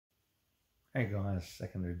Hey guys,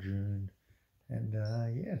 2nd of June, and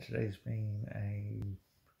yeah, today's been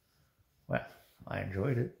well, I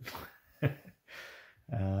enjoyed it.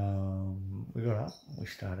 We got up, we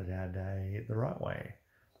started our day the right way.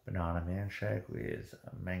 Banana man shake with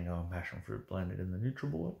mango and passion fruit blended in the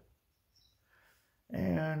NutriBullet,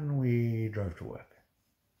 and we drove to work.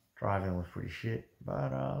 Driving was pretty shit,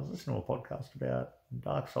 but I was listening to a podcast about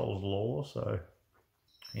Dark Souls lore, so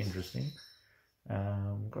interesting.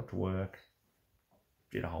 Got to work,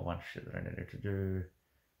 did a whole bunch of shit that I needed to do,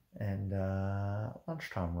 and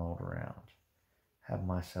lunchtime rolled around. Had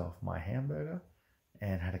myself my hamburger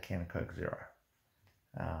and had a can of Coke Zero.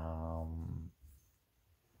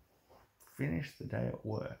 Finished the day at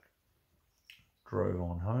work, drove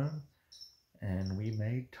on home, and we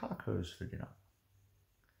made tacos for dinner.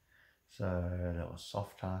 So there was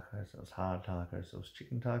soft tacos, there was hard tacos, there was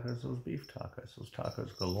chicken tacos, there was beef tacos, there was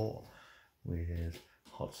tacos galore with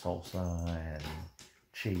hot salsa and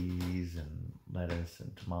cheese and lettuce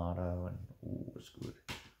and tomato, and ooh, it was good,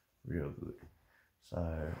 real good.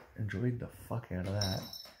 So enjoyed the fuck out of that.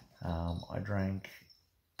 I drank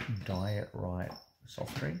Diet Right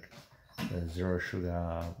soft drink, the zero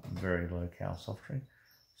sugar, very low cal soft drink.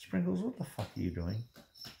 Sprinkles, what the fuck are you doing?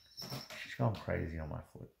 She's gone crazy on my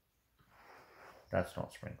foot. That's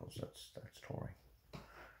not Sprinkles, that's Tori.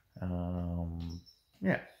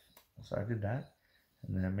 Yeah, so I did that,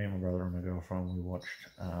 and then me and my brother and my girlfriend, we watched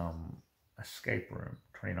Escape Room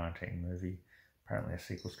 2019 movie. Apparently a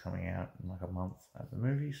sequel's coming out in like a month at the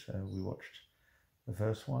movie, so we watched the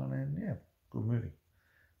first one, and yeah, good movie.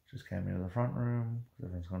 Just came into the front room because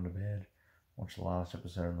everyone's gone to bed. Watched the last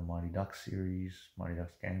episode of the Mighty Ducks series, Mighty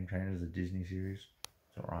Ducks Game Changers, the Disney series.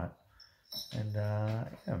 It's alright. And yeah,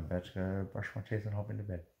 I'm about to go brush my teeth and hop into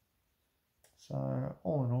bed. So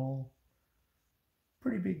all in all,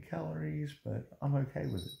 pretty big calories, but I'm okay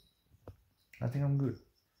with it. I think I'm good.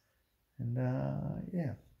 And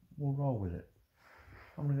yeah, we'll roll with it.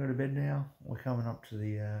 I'm gonna go to bed now. We're coming up to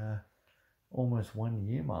the almost 1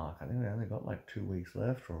 year mark. I think we only got like 2 weeks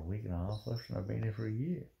left or a week and a half left, and I've been here for a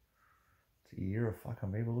year. It's a year of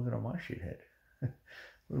fucking people looking at my shithead. A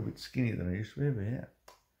little bit skinnier than I used to be, but yeah.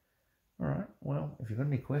 Alright, well, if you've got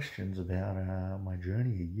any questions about my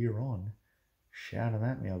journey a year on, shout them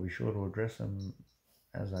at me. I'll be sure to address them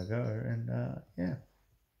as I go, and yeah,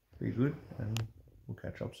 be good, and we'll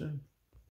catch up soon.